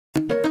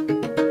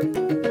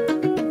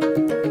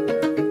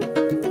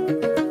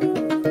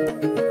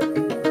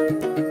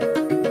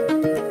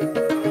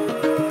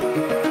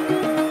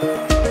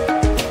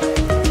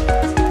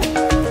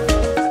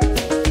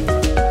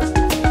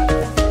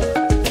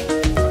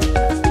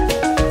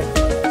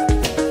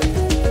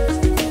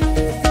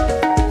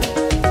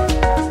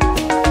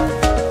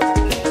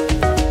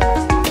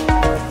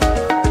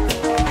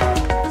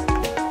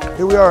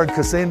are in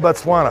Kasane,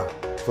 Botswana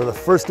for the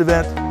first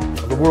event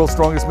of the World's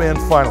Strongest Man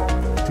Final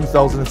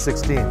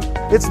 2016.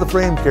 It's the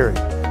frame carry.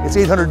 It's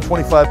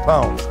 825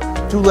 pounds,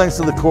 2 lengths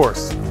of the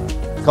course.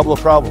 A couple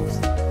of problems,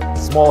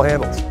 small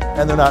handles,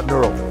 and they're not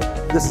knurled.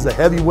 This is a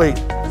heavy weight.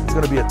 It's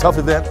going to be a tough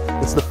event.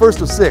 It's the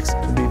first of 6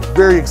 and be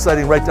very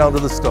exciting right down to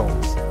the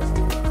stones.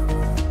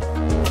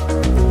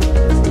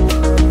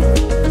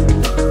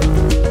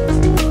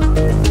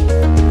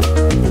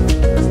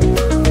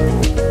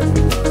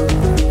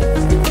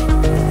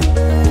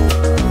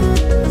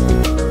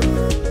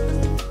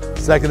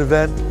 Second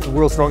event, the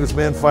World's Strongest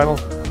Man Final,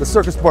 the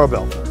circus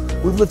barbell.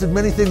 We've lifted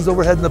many things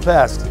overhead in the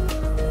past.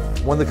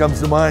 One that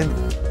comes to mind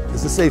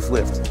is the safe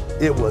lift.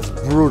 It was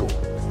brutal.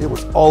 It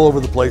was all over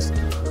the place,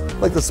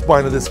 like the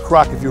spine of this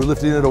croc if you were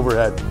lifting it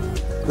overhead.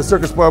 The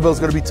circus barbell is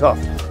going to be tough.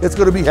 It's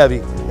going to be heavy,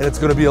 and it's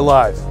going to be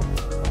alive.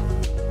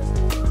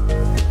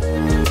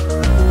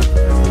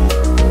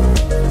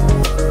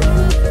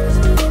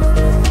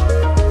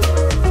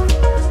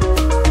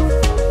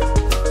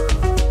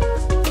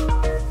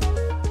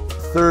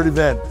 Third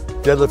event,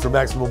 deadlift for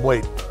maximum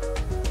weight.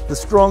 The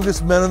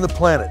strongest men on the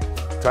planet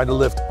trying to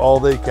lift all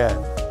they can.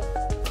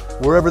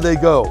 Wherever they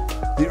go,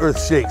 the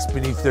earth shakes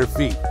beneath their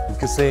feet in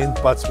Kasane,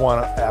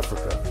 Botswana,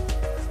 Africa.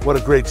 What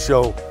a great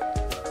show.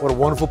 What a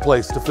wonderful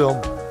place to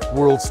film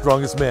World's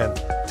Strongest Man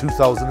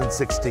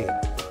 2016.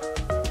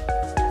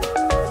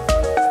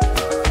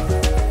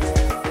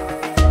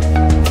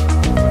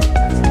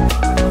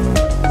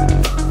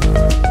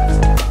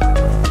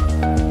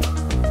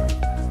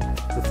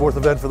 Fourth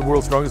event for the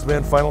World's Strongest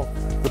Man Final,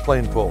 the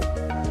plane pull.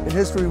 In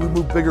history, we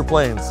moved bigger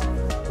planes,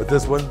 but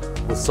this one,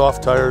 with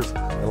soft tires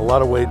and a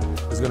lot of weight,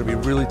 is going to be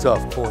really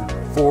tough, pulling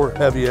 4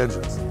 heavy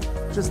engines.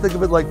 Just think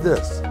of it like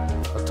this,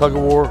 a tug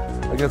of war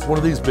against one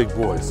of these big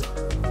boys.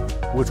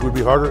 Which would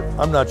be harder?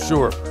 I'm not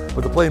sure,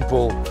 but the plane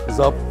pull is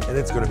up and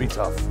it's going to be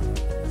tough.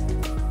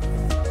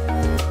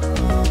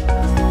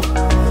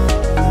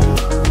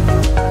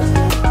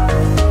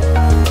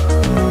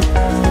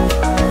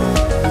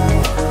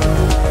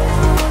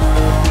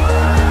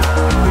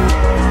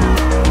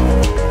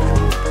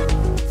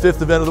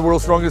 Fifth event of the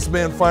World's Strongest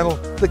Man Final,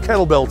 the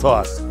kettlebell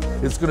toss.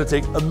 It's going to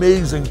take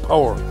amazing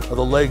power of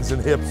the legs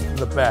and hips from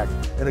the back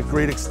and a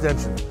great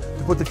extension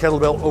to put the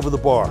kettlebell over the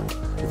bar.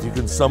 If you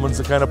can summon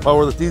the kind of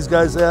power that these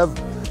guys have,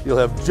 you'll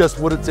have just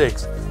what it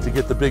takes to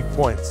get the big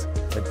points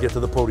and get to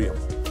the podium.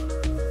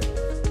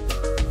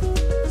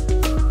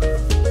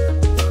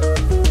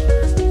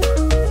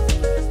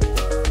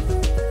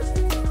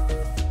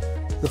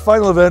 The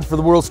final event for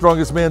the World's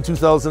Strongest Man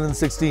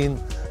 2016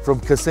 from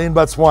Kasane,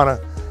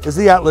 Botswana is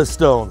the Atlas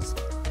stones.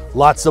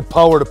 Lots of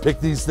power to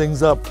pick these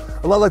things up.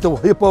 A lot like the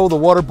hippo, the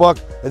water buck,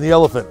 and the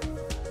elephant.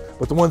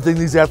 But the one thing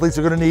these athletes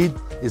are going to need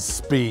is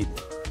speed.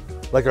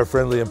 Like our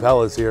friendly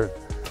Impalas here.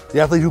 The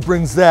athlete who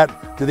brings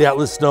that to the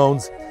Atlas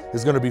stones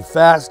is going to be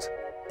fast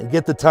and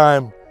get the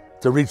time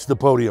to reach the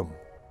podium.